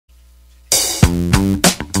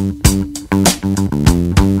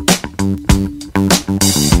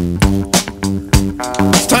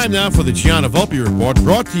time for the Gianna Volpe Report,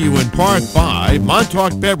 brought to you in part by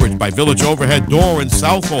Montauk Beverage by Village Overhead Door in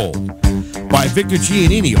Southold, by Victor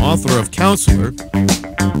Giannini, author of Counselor,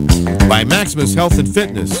 by Maximus Health and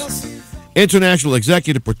Fitness, International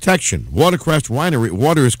Executive Protection, Waters Crest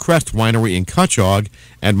Winery in Cutchogue,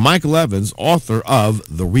 and Michael Evans, author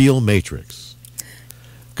of The Real Matrix.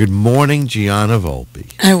 Good morning, Gianna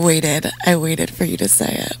Volpe. I waited for you to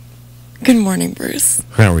say it. Good morning, Bruce.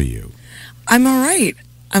 How are you? I'm all right.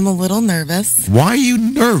 I'm a little nervous. Why are you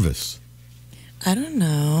nervous? I don't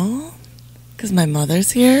know. Because my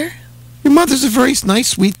mother's here. Your mother's a very nice,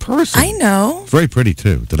 sweet person. I know. Very pretty,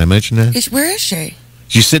 too. Did I mention that? Where is she?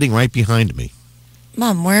 She's sitting right behind me.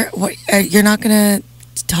 Mom, you're not going to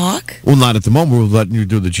talk? Well, not at the moment. We're letting you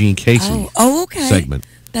do the Gene Casey okay. segment.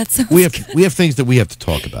 That sounds we have things that we have to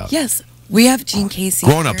talk about. Yes. We have Gene Casey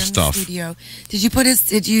grown up here in stuff. The studio. Did you put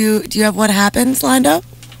do you have What Happens lined up?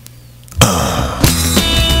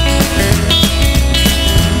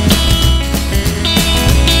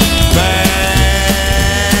 Bad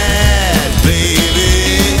baby,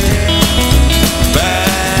 bad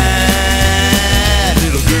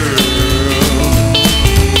little girl,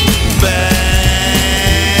 bad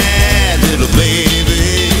little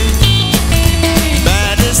baby,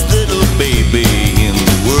 baddest little baby in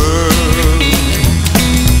the world.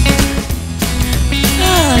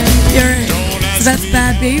 So that's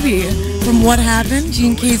Bad Baby from What Happened,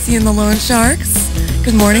 Gene Casey and the Lone Sharks.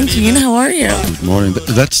 Good morning, Gene. How are you? Good morning.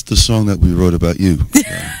 That's the song that we wrote about you.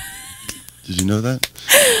 Did you know that?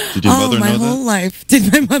 Did your mother know that? My whole life.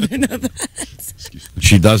 Did my mother know that? Excuse me.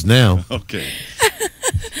 She does now. Okay.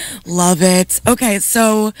 Love it. Okay,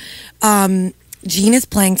 so Gene is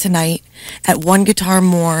playing tonight at One Guitar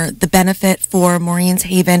More, the benefit for Maureen's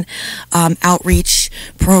Haven outreach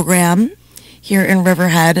program here in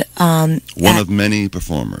Riverhead. One of many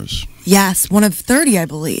performers. Yes, one of 30, I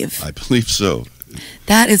believe. I believe so.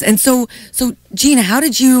 That is, and so Gina, how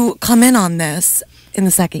did you come in on this in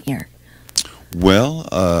the second year? Well,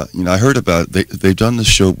 I heard about it. They've done this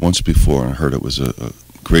show once before, and I heard it was a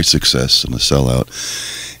great success and a sellout.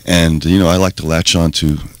 And, I like to latch on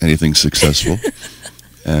to anything successful.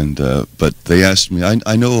 And but they asked me,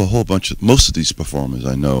 I know a whole bunch of, most of these performers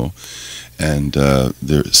I know, and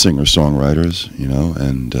they're singer-songwriters,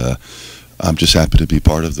 and I'm just happy to be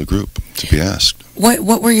part of the group, to be asked.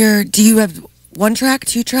 What were do you have one track,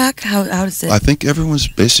 two track? How does it? I think everyone's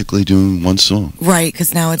basically doing one song. Right,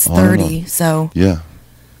 because now it's 30, so. Yeah.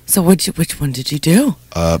 So which one did you do?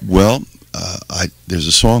 There's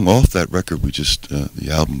a song off that record the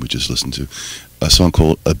album we just listened to, a song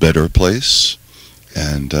called A Better Place.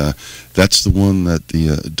 And that's the one that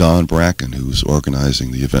Don Bracken, who's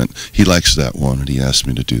organizing the event, he likes that one, and he asked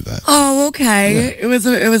me to do that. Oh, okay. Yeah.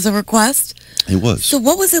 It was a request? It was. So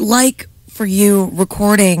what was it like for you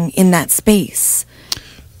recording in that space?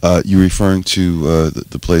 You referring to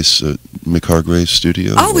the place, Mick Hargreaves'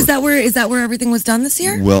 studio? Oh, is that where everything was done this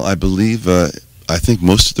year? Well, I believe, I think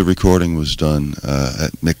most of the recording was done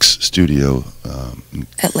at Mick's studio.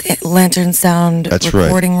 At Lantern Sound That's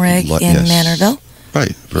recording right. rig in Manorville?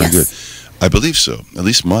 Right, very good. I believe so. At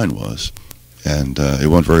least mine was. And it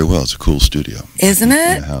went very well. It's a cool studio. Isn't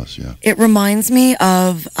it? In a house, yeah. It reminds me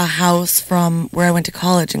of a house from where I went to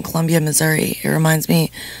college in Columbia, Missouri. It reminds me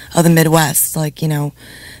of the Midwest. Like,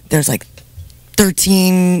 there's like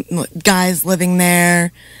 13 guys living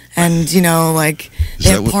there. And, they have parties every night. Is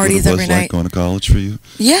that what it was like going to college for you?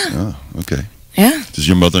 Yeah. Oh, okay. Yeah. Does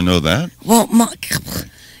your mother know that? Well,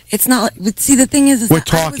 it's not like, see, the thing is we're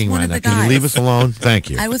talking right now. Can you leave us alone? Thank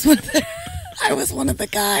you. I was one of the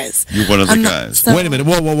guys. You're one of the guys. Wait a minute.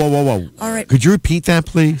 Whoa. All right. Could you repeat that,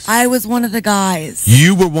 please? I was one of the guys.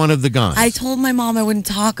 You were one of the guys. I told my mom I wouldn't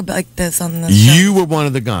talk about like this on the show. You were one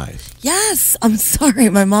of the guys. Yes. I'm sorry.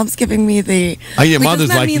 My mom's giving me the... Your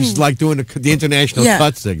mother's she's like doing the international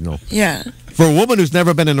cut signal. Yeah. For a woman who's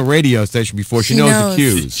never been in a radio station before, she knows the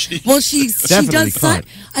cues. Well, she does.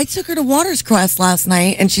 I took her to Waters Crest last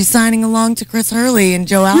night, and she's signing along to Chris Hurley and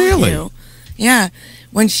Joe Allegue. Really? Yeah.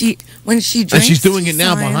 When she drinks, and she's doing it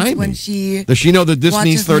now behind me. Does she know that this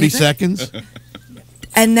means 30 seconds?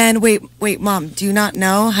 And then wait, Mom. Do you not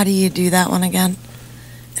know how do you do that one again?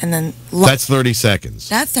 And then that's 30 seconds.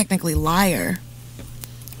 That's technically liar.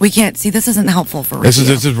 We can't see. This isn't helpful for radio.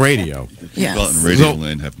 This is radio. Yes. People out in radio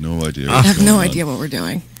land have no idea. I have no idea what we're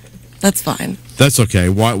doing. That's fine. That's okay.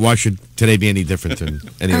 Why should today be any different than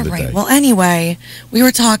any other day? Well, anyway, we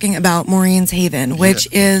were talking about Maureen's Haven, which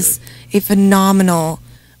is a phenomenal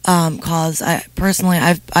cause. I've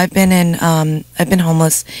been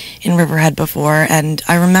homeless in Riverhead before, and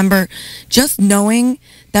I remember just knowing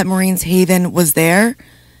that Maureen's Haven was there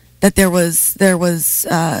that there was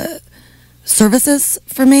services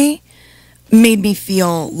for me made me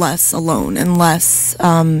feel less alone and less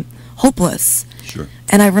hopeless. Sure.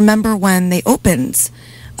 And I remember when they opened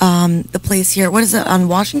the place here. What is it, on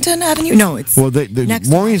Washington Avenue? No, it's next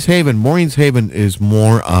Maureen's Haven. Maureen's Haven is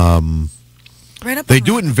more. Right up. They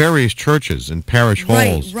do it in various churches and parish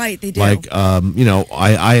halls. Right, they do. Like,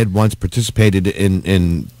 I had once participated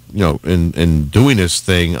in doing this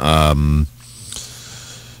thing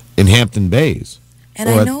in Hampton Bays. And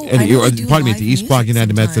I know they do pardon me, at the live East Block music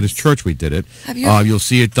United Methodist sometimes. Church we did it. Have you? You'll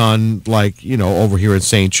see it done, like, over here at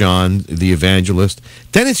St. John, the Evangelist.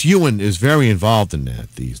 Dennis Ewan is very involved in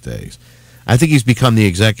that these days. I think he's become the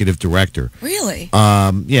executive director. Really?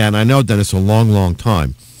 Yeah, and I know Dennis a long, long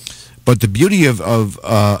time. But the beauty of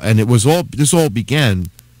and this all began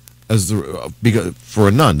as for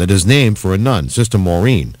a nun that is named for a nun, Sister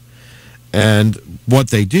Maureen. And what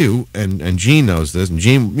they do, and Gene knows this, and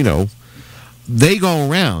Gene, they go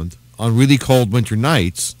around on really cold winter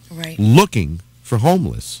nights looking for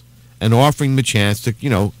homeless and offering them a chance to,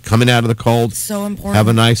 coming out of the cold, so important. have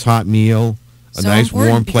a nice hot meal, a nice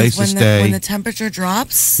warm place to stay. When the temperature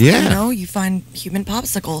drops, you find human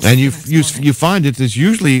popsicles. And you find it. This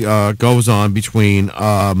usually goes on between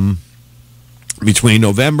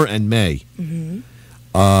November and May, when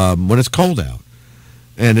it's cold out,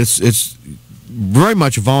 and it's very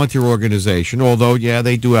much a volunteer organization. Although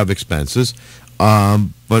they do have expenses,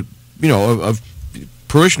 but of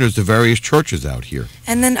parishioners to various churches out here.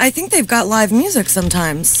 And then I think they've got live music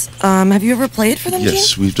sometimes. Have you ever played for them,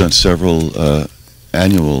 Yes, Gene? we've done several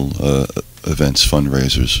annual events,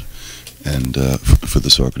 fundraisers, and for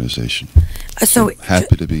this organization. So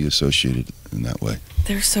happy to be associated in that way.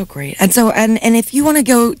 They're so great. And so, and if you want to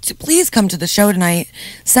go, please come to the show tonight,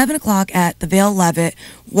 7 o'clock at the Vail-Leavitt,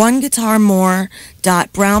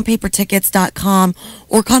 oneguitarmore.brownpapertickets.com,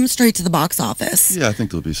 or come straight to the box office. Yeah, I think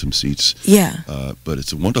there'll be some seats. Yeah. But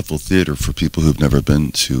it's a wonderful theater for people who've never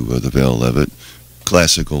been to the Vail-Leavitt.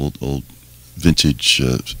 Classic, old vintage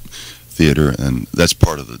theater, and that's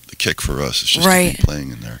part of the kick for us. It's just to be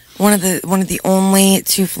playing in there. One of the only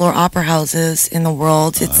 2-floor opera houses in the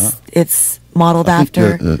world. It's modeled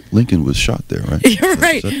after. Lincoln was shot there, right? You're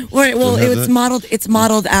right. Well, it's modeled. It's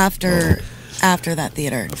modeled after that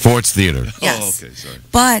theater. Ford's Theater. Yes. Oh, okay, sorry.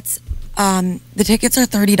 But the tickets are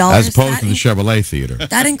 $30. As opposed to the Chevrolet Theater.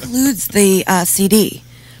 That includes the CD.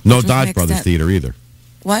 No Dodge Brothers Theater either.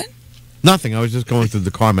 What? Nothing. I was just going through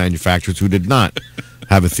the car manufacturers who did not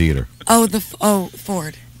have a theater.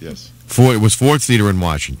 Ford. Yes. It was Ford Theater in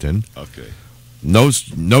Washington. Okay. No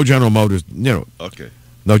General Motors. Okay.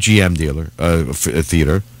 No GM dealer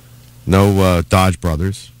theater. No Dodge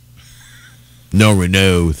Brothers. No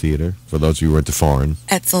Renault Theater. For those of you who went to foreign.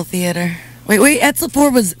 Edsel Theater. Wait.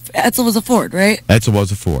 Edsel was a Ford, right? Edsel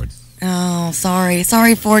was a Ford. Oh, sorry,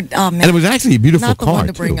 Ford. Oh man. And it was actually a beautiful Not the car one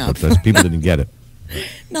to bring up. but people didn't get it.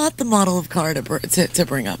 Not the model of car to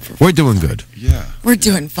bring up. We're doing good. Yeah. We're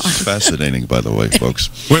doing fine. Fascinating, by the way, folks.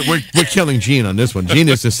 We're killing Gene on this one. Gene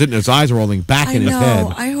is just sitting, his eyes rolling back in his head.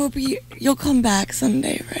 I hope you'll come back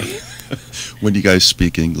someday, right? When you guys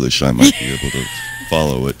speak English, I might be able to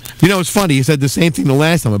follow it. It's funny. He said the same thing the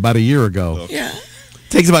last time, about a year ago. Okay. Yeah.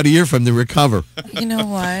 Takes about a year for him to recover. You know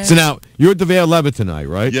what? So now, you're at the Vail-Leavitt tonight,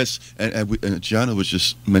 right? Yes, and Gianna was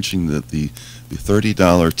just mentioning that the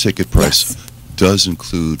 $30 ticket price does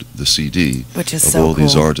include the CD, which is of so all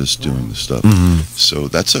these cool. artists doing the stuff. So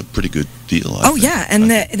that's a pretty good deal. I think. Yeah,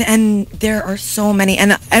 and there are so many,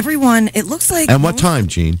 and everyone. It looks like. And what time,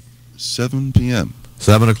 Gene? 7 p.m.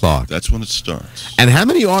 7 o'clock. That's when it starts. And how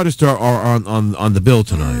many artists are on the bill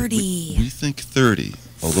tonight? 30. We think 30.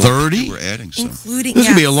 30? We're adding some. Including This is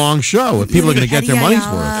going to be a long show if people are going to get their money's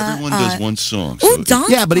Ayala, worth. Everyone does one song.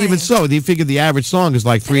 Don's Yeah, but even playing. so, you figure the average song is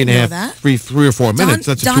like three or 4 minutes.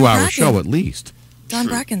 That's a Don 2-hour Bracken. show at least. Don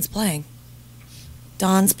True. Bracken's playing.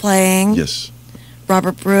 Don's playing. Yes.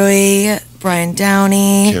 Robert Bruey, Bryan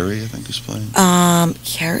Downey. Kerry, I think, is playing.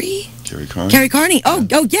 Kerry? Kerry Kearney. Kerry Kearney. Oh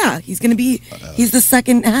yeah. He's going to be, he's the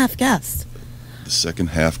second half guest. The second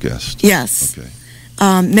half guest. Yes. Okay.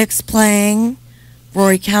 Mick's playing.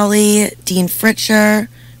 Rory Kelly, Dean Fritcher,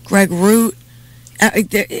 Greg Root.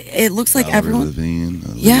 It looks like everyone. Levine,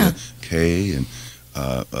 Yeah. Kay, and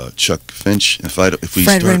Chuck Finch. If we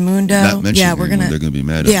Fred start Raimundo. not mentioning Yeah, we're anyone, gonna. they're going to be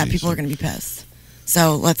mad at Yeah, me. people are going to be pissed.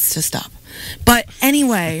 So let's just stop. But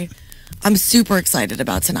anyway, I'm super excited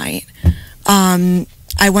about tonight.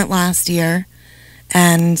 I went last year,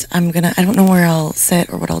 and I don't know where I'll sit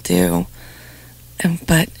or what I'll do,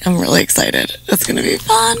 but I'm really excited. It's going to be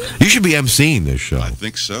fun. You should be emceeing this show. I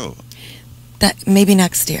think so. That maybe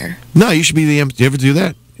next year. No, you should be the MC. Do you ever do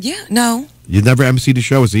that? Yeah, no. You never MC the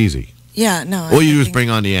show? It's easy. Yeah, no. All you do is bring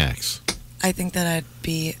on the acts. I think that I'd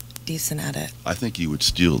be decent at it. I think you would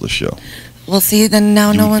steal the show. Well, see, then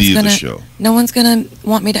now no one's the gonna. show. No one's gonna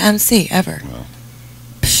want me to MC ever. Well,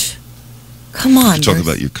 Psh, come on. talk Bruce.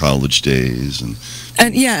 about your college days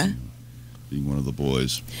and yeah. being one of the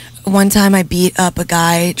boys. One time I beat up a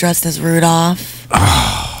guy dressed as Rudolph.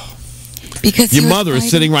 Because your mother is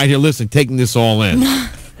sitting right here listening, taking this all in.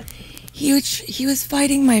 He was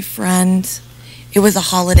fighting my friend. It was a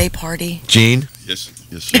holiday party. Gene? Yes,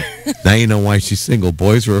 sir. Now you know why she's single.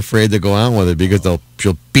 Boys are afraid to go out with her because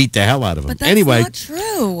she'll beat the hell out of them. But that's anyway, not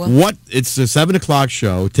true. It's a 7 o'clock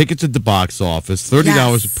show. Tickets at the box office,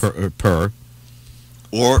 $30 per.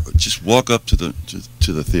 Or just walk up to the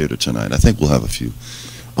theater tonight. I think we'll have a few.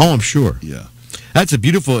 Oh, I'm sure. Yeah. It's a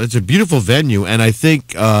beautiful venue, and I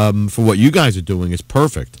think for what you guys are doing, it's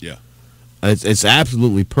perfect. Yeah. It's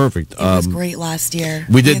absolutely perfect. It was great last year.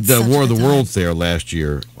 We did the War of the Worlds there last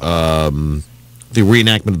year. The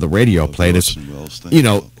reenactment of the radio play.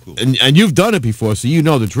 Cool. And you've done it before, so you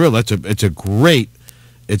know the drill. It's a great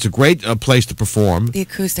place to perform. The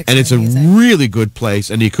acoustics, and it's amazing. A really good place,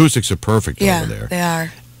 and the acoustics are perfect over there. Yeah, they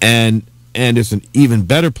are. And it's an even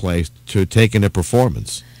better place to take in a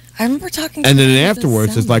performance. I remember talking. And then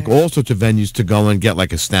afterwards, there's like all sorts of venues to go and get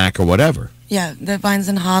like a snack or whatever. Yeah, the Vines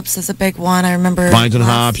and Hops is a big one. I remember Vines and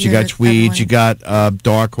Hops. You got Tweed. You got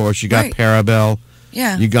Dark Horse. You got Perabell.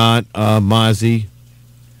 Yeah. You got Mazi.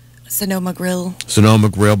 Sonoma Grill.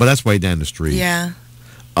 But that's way down the street. Yeah.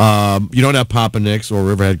 You don't have Papa Nick's or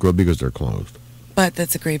Riverhead Grill because they're closed. But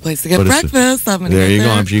that's a great place to get breakfast. There you go.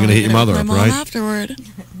 I'm sure you're going to hit your mother up, right? Afterward.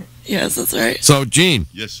 Yes, that's right. So, Gene.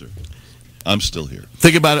 Yes, sir. I'm still here.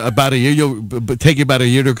 Think about a year. You'll take you about a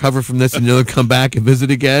year to recover from this, and you'll come back and visit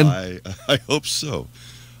again. I hope so.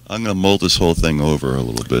 I'm going to mull this whole thing over a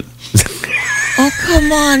little bit. Oh,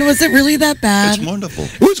 come on. Was it really that bad? It's wonderful.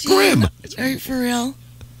 It was grim. Are you for real?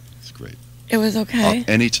 It's great. It was okay.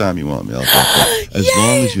 Anytime you want me, I'll come. As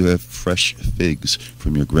long as you have fresh figs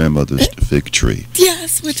from your grandmother's fig tree.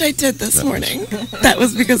 Yes, which I did this morning. That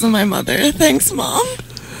was because of my mother. Thanks, Mom.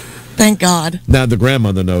 Thank God. Now the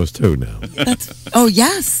grandmother knows too. Now.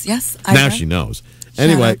 Yes. Now she knows.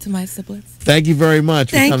 Anyway, shout out to my siblings. Thank you very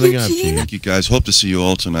much for coming up, Gene. Thank you, guys. Hope to see you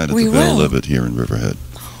all tonight at the Vail-Leavitt here in Riverhead.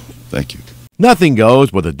 Thank you. Nothing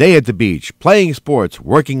goes with a day at the beach, playing sports,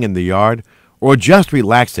 working in the yard, or just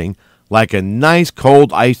relaxing like a nice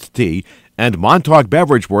cold iced tea, and Montauk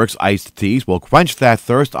Beverage Works iced teas will quench that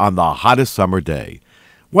thirst on the hottest summer day.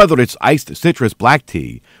 Whether it's iced citrus black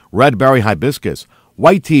tea, red berry hibiscus,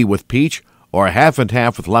 white tea with peach, or half and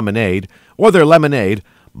half with lemonade, or their lemonade,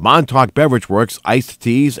 Montauk Beverage Works iced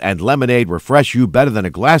teas and lemonade refresh you better than a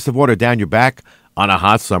glass of water down your back on a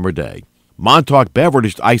hot summer day. Montauk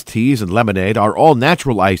Beverage iced teas and lemonade are all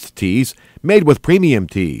natural iced teas made with premium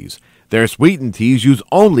teas. Their sweetened teas use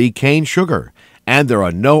only cane sugar, and there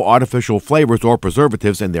are no artificial flavors or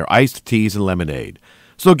preservatives in their iced teas and lemonade.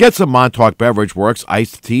 So get some Montauk Beverage Works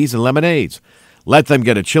iced teas and lemonades. Let them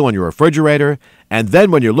get a chill in your refrigerator, and then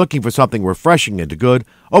when you're looking for something refreshing and good,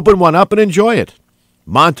 open one up and enjoy it.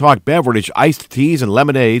 Montauk Beverage iced teas and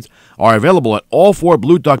lemonades are available at all 4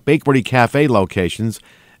 Blue Duck Bakery Cafe locations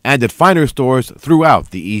and at finer stores throughout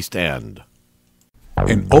the East End.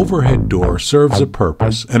 An overhead door serves a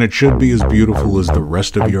purpose, and it should be as beautiful as the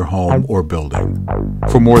rest of your home or building.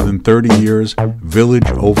 For more than 30 years, Village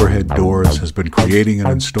Overhead Doors has been creating and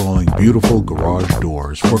installing beautiful garage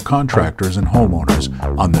doors for contractors and homeowners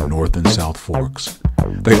on the North and South Forks.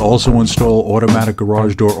 They also install automatic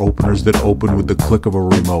garage door openers that open with the click of a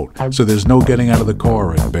remote, so there's no getting out of the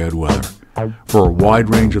car in bad weather. For a wide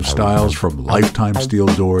range of styles, from lifetime steel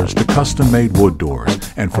doors to custom-made wood doors,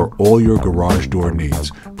 and for all your garage door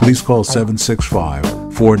needs, please call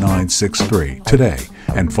 765-4963 today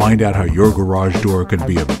and find out how your garage door can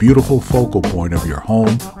be a beautiful focal point of your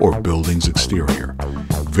home or building's exterior.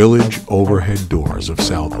 Village Overhead Doors of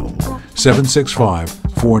Southhold,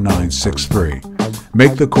 765-4963.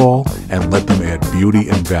 Make the call and let them add beauty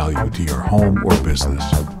and value to your home or business.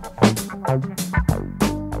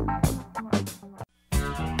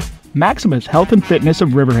 Maximus Health and Fitness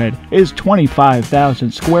of Riverhead is 25,000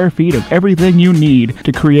 square feet of everything you need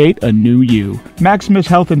to create a new you. Maximus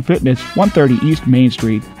Health and Fitness, 130 East Main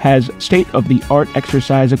Street, has state-of-the-art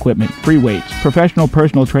exercise equipment, free weights, professional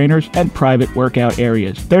personal trainers, and private workout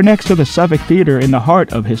areas. They're next to the Suffolk Theater in the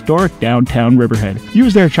heart of historic downtown Riverhead.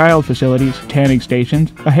 Use their child facilities, tanning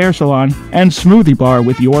stations, a hair salon, and smoothie bar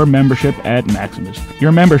with your membership at Maximus.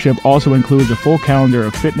 Your membership also includes a full calendar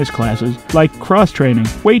of fitness classes like cross-training,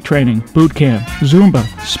 weight training, training, boot camp, Zumba,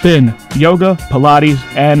 spin, yoga, Pilates,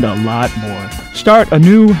 and a lot more. Start a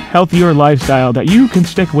new, healthier lifestyle that you can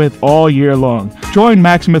stick with all year long. Join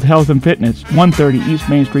Maximus Health and Fitness, 130 East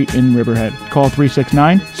Main Street in Riverhead. Call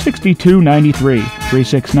 369-6293.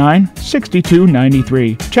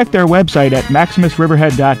 369-6293. Check their website at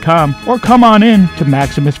maximusriverhead.com or come on in to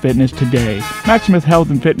Maximus Fitness today. Maximus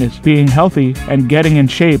Health and Fitness, being healthy and getting in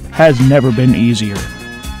shape has never been easier.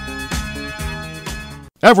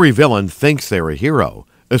 Every villain thinks they're a hero,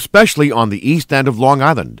 especially on the east end of Long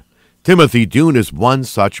Island. Timothy Dune is one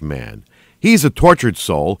such man. He's a tortured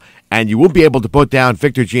soul, and you won't be able to put down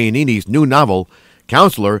Victor Giannini's new novel,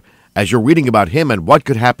 Counselor, as you're reading about him and what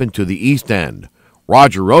could happen to the East End.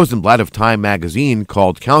 Roger Rosenblatt of Time magazine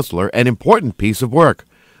called Counselor an important piece of work.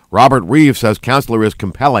 Robert Reeves says Counselor is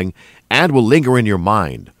compelling and will linger in your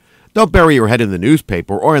mind. Don't bury your head in the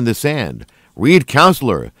newspaper or in the sand. Read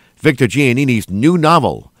Counselor, Victor Giannini's new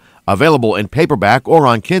novel, available in paperback or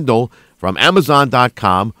on Kindle from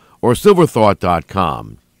Amazon.com or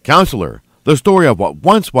Silverthought.com. Counselor, the story of what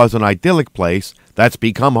once was an idyllic place that's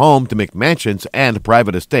become home to McMansions and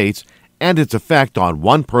private estates and its effect on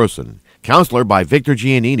one person. Counselor by Victor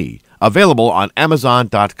Giannini, available on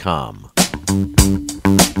Amazon.com.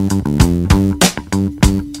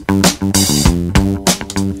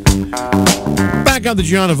 Back on the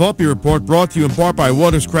Gianna Volpe Report, brought to you in part by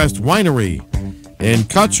Waters Crest Winery in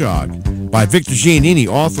Cutchogue, by Victor Giannini,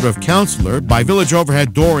 author of Counselor, by Village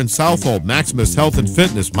Overhead Door in Southold, Maximus Health and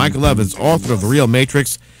Fitness, Michael Evans, author of The Real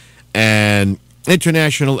Matrix, and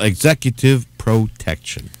International Executive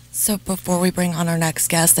Protection. So before we bring on our next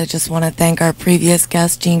guest, I just want to thank our previous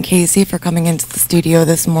guest, Gene Casey, for coming into the studio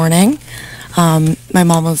this morning. My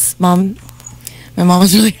mom was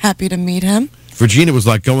really happy to meet him. For Gene, it was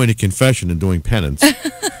like going to confession and doing penance.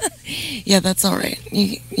 Yeah, that's all right.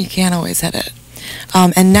 You can't always hit it.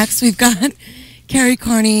 And next we've got Kerry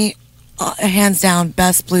Kearney, hands down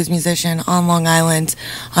best blues musician on Long Island.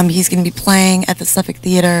 He's going to be playing at the Suffolk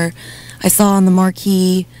Theater. I saw on the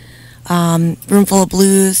marquee Roomful of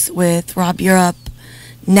Blues with Rob Europe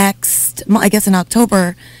next, I guess in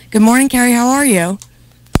October. Good morning, Kerry. How are you?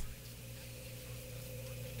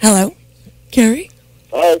 Hello, Kerry.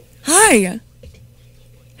 Hi. Hi.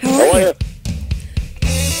 How are you?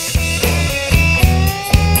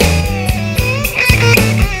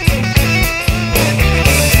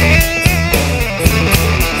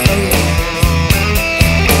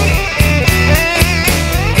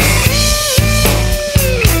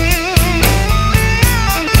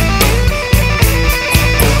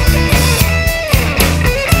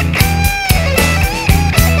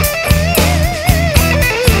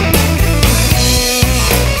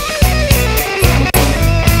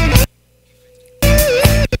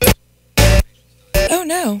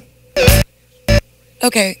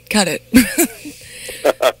 Okay, cut it.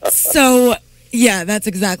 So, yeah, that's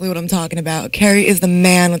exactly what I'm talking about. Kerry is the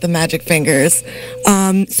man with the magic fingers.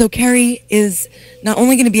 So Kerry is not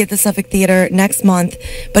only going to be at the Suffolk Theater next month,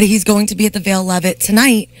 but he's going to be at the Vail-Leavitt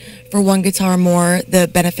tonight for One Guitar More, the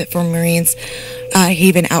benefit for Marines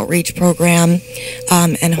Haven Outreach Program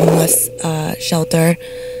and homeless shelter.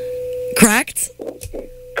 Correct?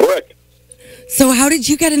 Correct. So how did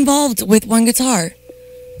you get involved with One Guitar?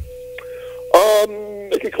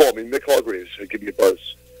 They can call me, Mick Hargreaves. He gave me a buzz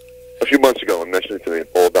a few months ago and mentioned it to me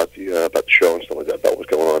all about the show and stuff like that, about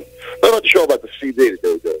what's going on. Not about the show, about the CD that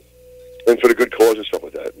they were doing. And for the good cause and stuff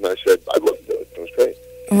like that. And I said, I'd love to do it. It was great.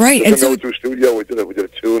 Right. And so through studio, we did a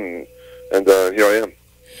tune, and here I am.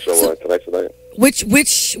 So tonight's the night. Which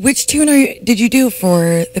tune did you do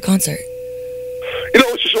for the concert? You know,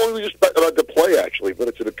 it's just only about the play, actually, but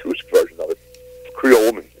it's an acoustic version of it. Creole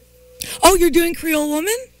Woman. Oh, you're doing Creole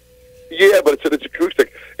Woman? Yeah, but it's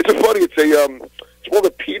acoustic. It's more of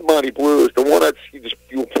a Piedmont blues. The one that you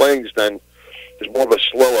were playing just then is more of a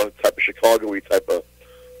slower type of Chicago-y type of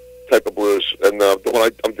blues, and the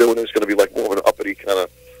one I'm doing is going to be like more of an uppity kind of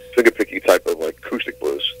finger-picky type of like acoustic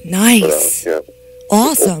blues. Nice. But, yeah.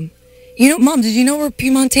 Awesome. Cool. You know, Mom, did you know where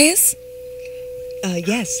Piedmont is?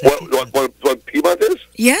 Yes. What Piedmont is?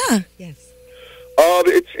 Yeah. Yes.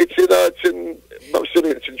 It's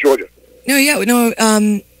in Georgia. No,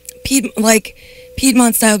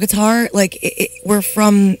 Piedmont style guitar. Like we're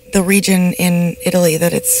from the region in Italy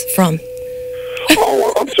that it's from.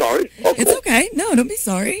 Oh, I'm sorry. Oh, it's okay. No, don't be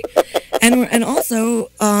sorry. and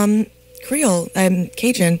also Creole. I'm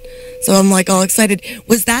Cajun, so I'm like all excited.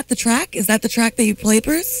 Was that the track? Is that the track that you played,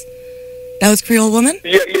 Bruce? That was Creole Woman?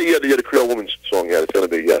 Yeah, the Creole Woman song, yeah, it's going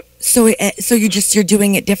to be, yeah. So you're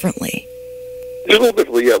doing it differently? Just a little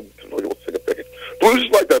differently, yeah. Blues is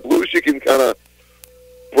like that. Blues, you can kind of,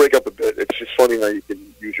 break up a bit. It's just funny how you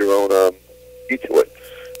can use your own beat to it,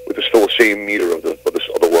 with still the same meter of the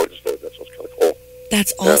words. That's what's kind of cool.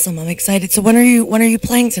 That's awesome. I'm excited. So when are you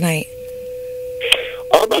playing tonight?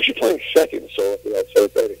 I'm actually playing second, so at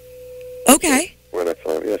 7:30. Okay. Around that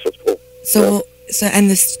time, yeah, so it's cool. So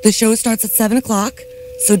the show starts at 7 o'clock.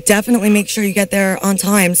 So definitely make sure you get there on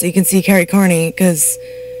time so you can see Kerry Kearney, because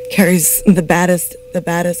Kerry's the baddest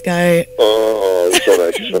guy. Oh, he's so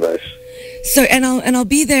nice. He's so nice. So I'll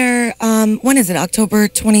be there. When is it? October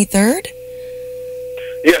 23rd.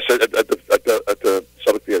 Yes, at the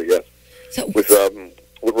Suffolk Theater. Yes. So with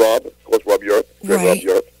Rob, of course, Rob Europe, right. Rob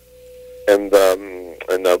Europe, and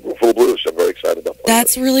Roomful of Blues. I'm very excited about that.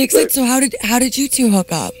 That's really exciting. So how did you two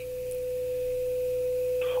hook up?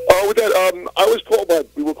 With that,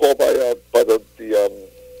 we were called by the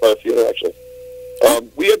theater, actually.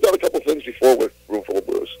 We had done a couple of things before with Roomful of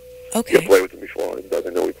Blues. Okay. We had played with them before, and I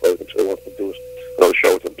know we played with them, so they wanted to do another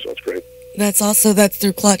show with them, so it's great. That's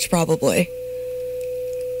through Clutch, probably.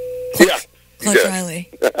 Clutch Reilly.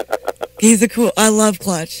 He's I love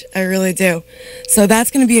Clutch. I really do. So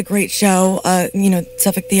that's going to be a great show.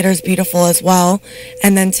 Suffolk Theater is beautiful as well.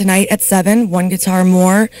 And then tonight at 7, One Guitar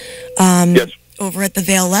More. Yes. Over at the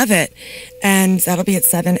Vail-Leavitt, and that'll be at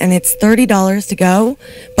 7, and it's $30 to go,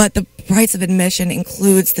 but the price of admission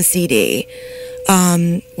includes the CD,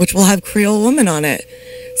 which will have Creole Woman on it.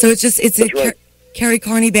 So it's right. Kerry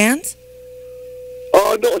Kearney band?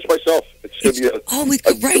 No, it's myself. It's going to be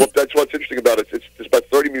right. That's what's interesting about it. There's about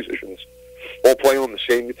 30 musicians, all playing on the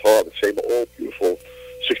same guitar, the same old beautiful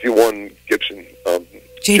 61 Gibson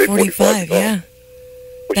J-45, yeah.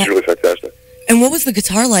 Which is really fantastic. And what was the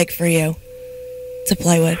guitar like for you to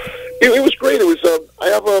play with? It was great. It was I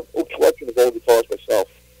have a old collection of old guitars myself,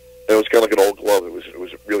 and it was kind of like an old glove. It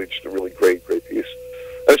was really just a really great piece,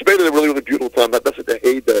 and it's made it a really beautiful time. That's at the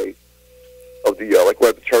heyday of the we're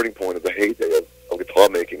at the turning point of the heyday of guitar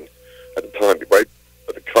making at the time, right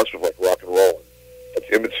at the cusp of rock and roll. At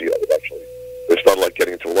the infancy of it, actually, they started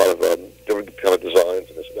getting into a lot of different kind of designs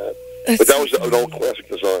and this and that. But that was an old classic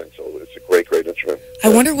design, so it's a great instrument. I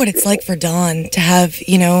wonder what it's like for Don to have,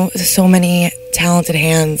 so many talented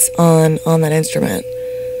hands on that instrument.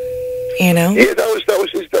 Yeah, that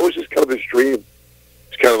was just kind of his dream.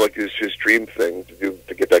 It's kind of like his dream thing to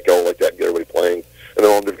get that going like that and get everybody playing, and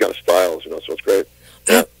then all different kind of styles, so it's great.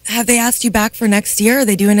 Yeah. Have they asked you back for next year? Are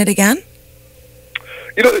they doing it again?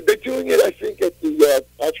 They're doing it, I think, at the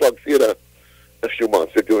Suffolk Theater in a few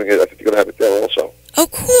months. They're doing it. I think they're going to have it there also. Oh,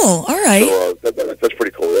 cool. All right. So that's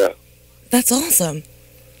pretty cool, yeah. That's awesome.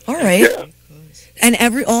 All right. Yeah. And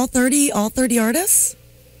all 30 artists?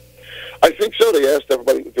 I think so. They asked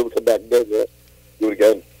everybody to come back and do it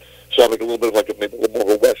again. So I'm a little bit of maybe a little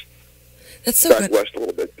more of a west. That's so back good. west a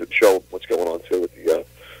little bit to show what's going on too with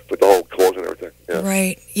the whole clothes and everything. Yeah.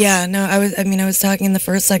 Right. Yeah. No. I was talking in the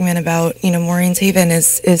first segment about Maureen's Haven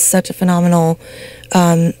is such a phenomenal,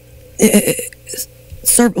 not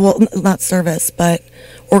service, but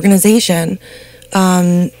organization.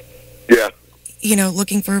 Yeah.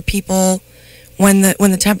 Looking for people when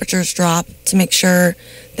the temperatures drop to make sure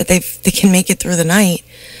that they can make it through the night.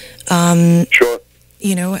 Sure.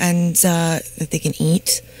 And that they can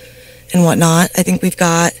eat and whatnot. I think we've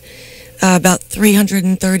got about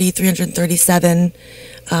 337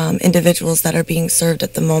 individuals that are being served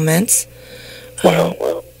at the moment.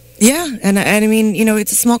 Wow. Yeah, and I mean,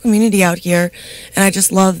 it's a small community out here, and I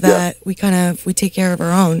just love that we take care of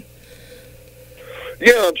our own.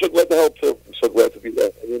 Yeah, I'm so glad to help too. I'm so glad to be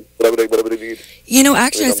there. I mean, whatever they need.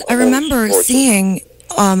 Actually, I remember seeing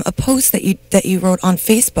a post that you wrote on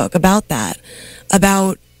Facebook about that.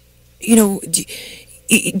 About,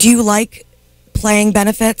 do you like playing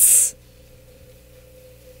benefits?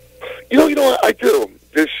 I do.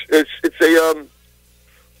 There's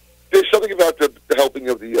something about the helping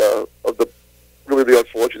of the really the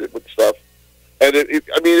unfortunate with stuff, and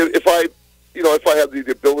if I have the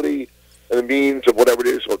ability and the means of whatever it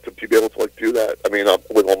is, or to be able to do that,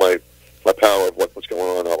 with all my power of what's going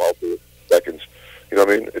on, I'll do it seconds.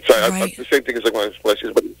 It's right. the same thing as when I see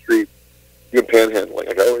somebody in the street, even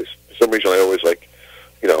panhandling. For some reason, I always I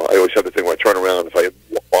always have the thing where I turn around if I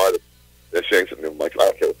walk by them, they're saying something, I'm like, I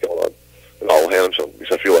don't care what's going on, and I'll hand them something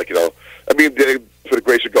because I feel like for the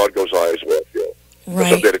grace of God goes I as well. I feel.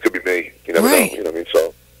 Right. Someday it could be me. You never know.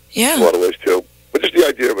 So yeah, a lot of ways too. But just the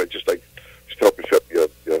idea of it, just help you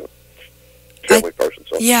family person.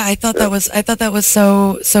 So yeah, I thought that was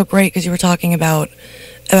so great because you were talking about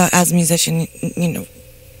as a musician,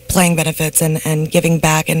 playing benefits and giving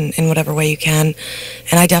back in whatever way you can,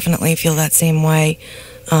 and I definitely feel that same way.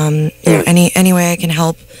 Any way I can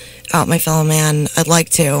help out my fellow man, I'd like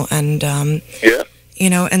to, and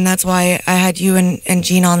and that's why I had you and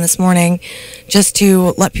Jean on this morning, just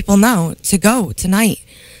to let people know to go tonight,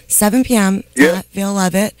 7 p.m. at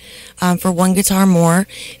Vail-Leavitt for One Guitar More.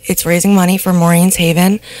 It's raising money for Maureen's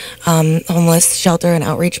Haven, homeless shelter and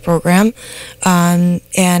outreach program, and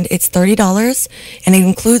it's $30, and it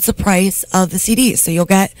includes the price of the CD. So you'll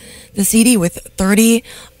get the CD with 30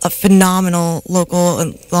 phenomenal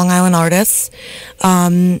local Long Island artists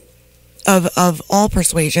of all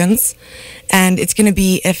persuasions, and it's going to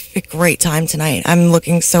be a great time tonight. I'm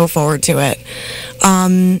looking so forward to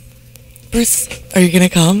it. Bruce, are you going to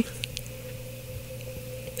come?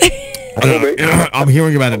 I'm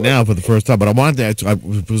hearing about it now for the first time, but I wanted to. I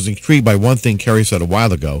was intrigued by one thing Kerry said a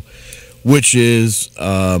while ago, which is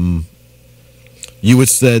you had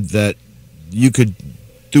said that you could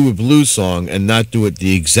do a blues song and not do it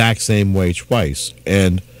the exact same way twice,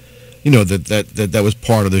 and that was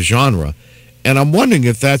part of the genre. And I'm wondering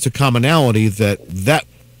if that's a commonality that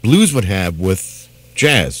blues would have with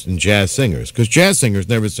jazz and jazz singers, because jazz singers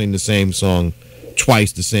never sing the same song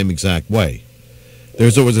twice the same exact way.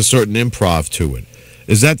 There's always a certain improv to it.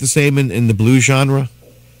 Is that the same in the blues genre?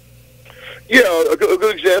 Yeah, a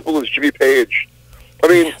good example is Jimmy Page. I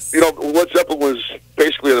mean, Led Zeppelin was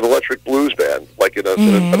basically an electric blues band, like in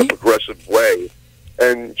a progressive way.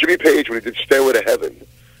 And Jimmy Page, when he did Stairway to Heaven,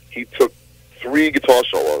 he took 3 guitar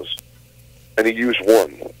solos, and he used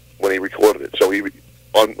one when he recorded it. So he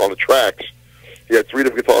on the tracks, he had 3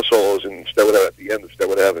 different guitar solos in Stairway to Heaven, at the end of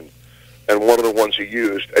Stairway to Heaven, and one of the ones he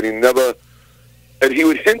used, and he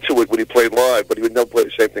would hint to it when he played live, but he would never play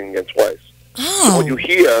the same thing again twice. Oh. So what you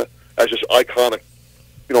hear as this iconic,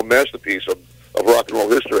 masterpiece of rock and roll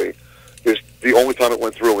history is the only time it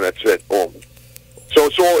went through, and that's it. Boom. So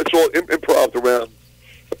it's all improv around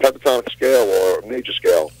a pentatonic scale or a major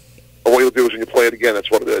scale. And what you'll do is when you play it again, that's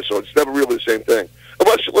what it is. So it's never really the same thing,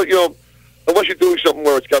 unless you're doing something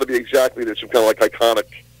where it's got to be exactly some kind of like iconic,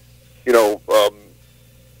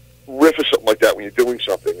 riff or something like that. When you're doing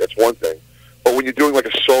something, that's one thing. But when you're doing like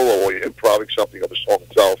a solo or you're improvising something of the song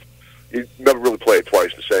itself, you never really play it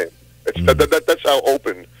twice the same. That's how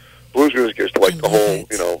open blues music is to like the whole,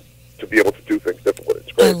 to be able to do things differently.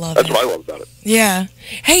 It's great. That's what I love about it. Yeah.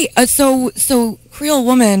 Hey, so Creole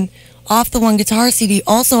Woman off the One Guitar CD,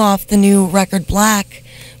 also off the new record Black.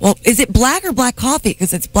 Well, is it Black or Black Coffee?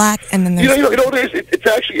 Because it's Black and then there's... You know what it is? It's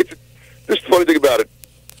actually, this funny thing about it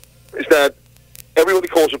is that everybody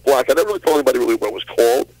calls it Black. I never really told anybody really what it was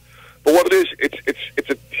called. But what it is, it's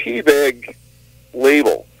a tea bag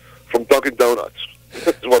label from Dunkin Donuts.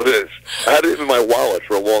 That's what it is. I had it in my wallet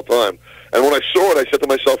for a long time. And when I saw it, I said to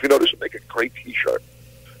myself, this would make a great T-shirt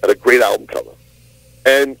and a great album cover.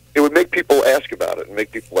 And it would make people ask about it and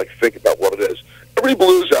make people think about what it is. Every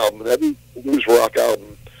blues album, every blues rock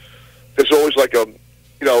album, there's always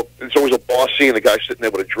it's always a bar scene, a guy sitting there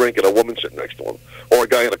with a drink and a woman sitting next to him, or a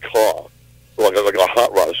guy in a car, or like a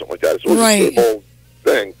hot rod or something like that. It's always a whole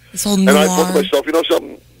thing. And I thought to myself,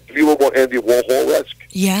 something, if you look more Andy Warhol-esque,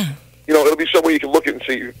 yeah. It'll be somewhere you can look at and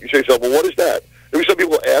see. You say to yourself, well, what is that? There'll be some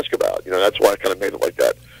people ask about. That's why I kind of made it like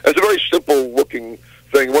that. And it's a very simple-looking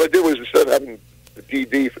thing. What I did was, instead of having the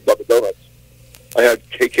DD for Dunkin Donuts, I had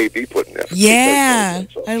KKB put in there. Yeah,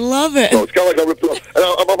 I love it. So it's kind of like I ripped it off. And I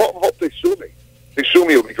hope they sue me. If they sue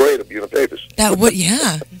me, it would be great. It would be in the papers. That would,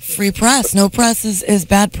 yeah. Free press. No press is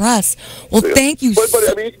bad press. Well, thank you. But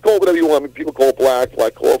I mean, you can call it whatever you want. I mean, people call it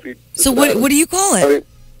Black Coffee. So what do you call it?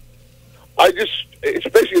 I mean, it's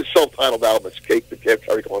basically a self-titled album. It's Cake that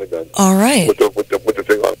Kerry Kearney done. All right. With the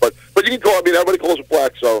thing on it. But you can call it, everybody calls it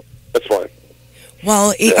Black, so that's fine.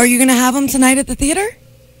 Well, are you going to have them tonight at the theater?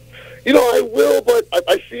 I will, but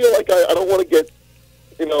I feel like I don't want to get,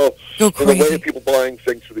 go crazy. in the way of people buying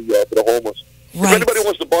things for the homeless. Right. If anybody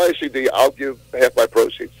wants to buy a CD, I'll give half my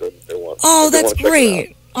proceeds if they want. Oh, that's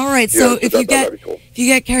great. All right, so if you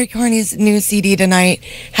get Kerry Kearney's new CD tonight,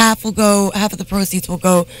 half of the proceeds will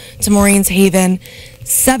go to Maureen's Haven.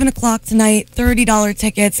 7 o'clock tonight, $30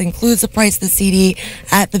 tickets, includes the price of the CD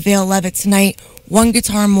at the Vail-Leavitt tonight. One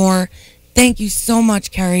Guitar More. Thank you so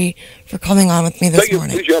much, Kerry, for coming on with me this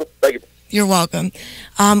morning. Thank you. Thank you. You're welcome.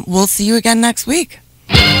 We'll see you again next week.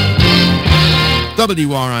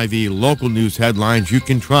 WRIV local news headlines you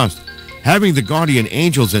can trust. Having the Guardian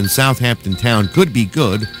Angels in Southampton Town could be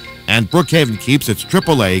good, and Brookhaven keeps its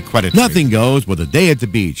AAA credit. Nothing goes with a day at the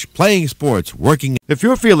beach, playing sports, working. If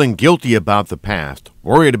you're feeling guilty about the past,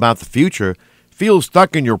 worried about the future, feel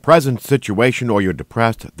stuck in your present situation, or you're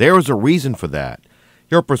depressed, there is a reason for that.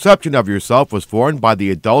 Your perception of yourself was formed by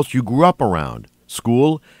the adults you grew up around,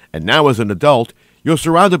 school, and now as an adult, you're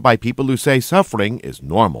surrounded by people who say suffering is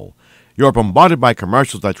normal. You're bombarded by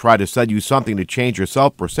commercials that try to sell you something to change your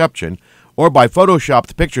self-perception, or by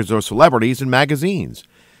photoshopped pictures of celebrities in magazines.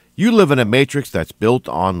 You live in a matrix that's built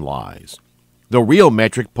on lies. The real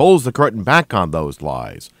matrix pulls the curtain back on those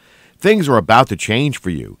lies. Things are about to change for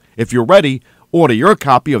you. If you're ready, order your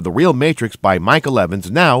copy of The Real Matrix by Michael Evans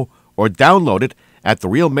now or download it at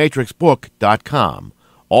therealmatrixbook.com.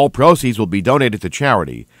 All proceeds will be donated to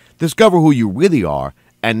charity. Discover who you really are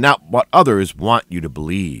and not what others want you to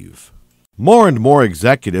believe. More and more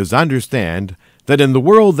executives understand that in the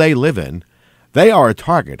world they live in, they are a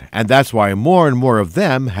target, and that's why more and more of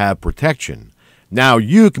them have protection. Now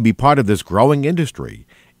you can be part of this growing industry.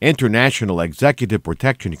 International Executive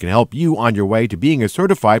Protection can help you on your way to being a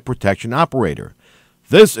certified protection operator.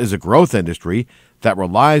 This is a growth industry that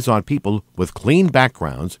relies on people with clean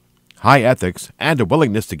backgrounds, high ethics, and a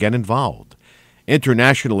willingness to get involved.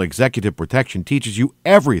 International Executive Protection teaches you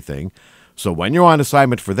everything, so when you're on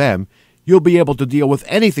assignment for them, you'll be able to deal with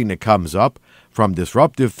anything that comes up, from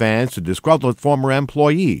disruptive fans to disgruntled former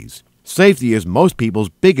employees. Safety is most people's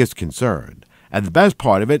biggest concern, and the best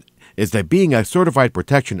part of it is that being a certified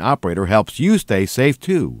protection operator helps you stay safe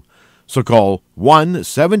too. So call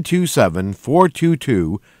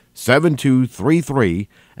 1-727-422-7233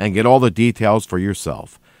 and get all the details for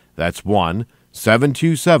yourself. That's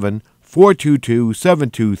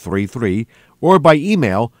 1-727-422-7233 or by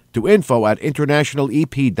email to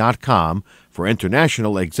info@internationalep.com for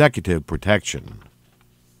International Executive Protection.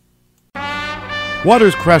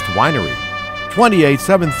 Waters Crest Winery,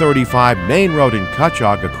 28735 Main Road in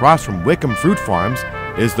Cutchogue across from Wickham Fruit Farms,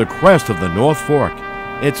 is the crest of the North Fork.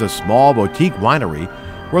 It's a small boutique winery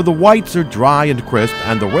where the whites are dry and crisp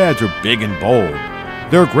and the reds are big and bold.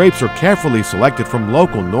 Their grapes are carefully selected from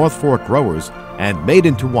local North Fork growers and made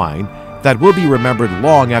into wine that will be remembered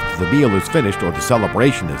long after the meal is finished or the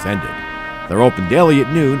celebration is ended. They're open daily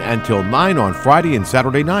at noon until 9 on Friday and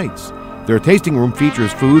Saturday nights. Their tasting room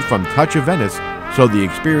features food from Touch of Venice, so the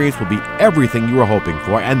experience will be everything you were hoping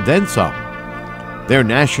for and then some. They're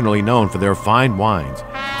nationally known for their fine wines,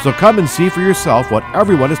 so come and see for yourself what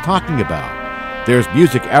everyone is talking about. There's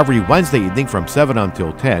music every Wednesday evening from 7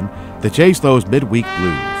 until 10 to chase those midweek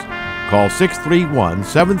blues. Call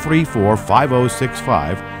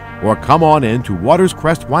 631-734-5065 or come on in to Waters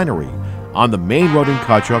Crest Winery on the main road in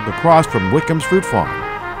Cutchogue across from Wickham's Fruit Farm.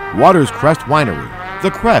 Waters Crest Winery,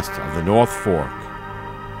 the crest of the North Fork.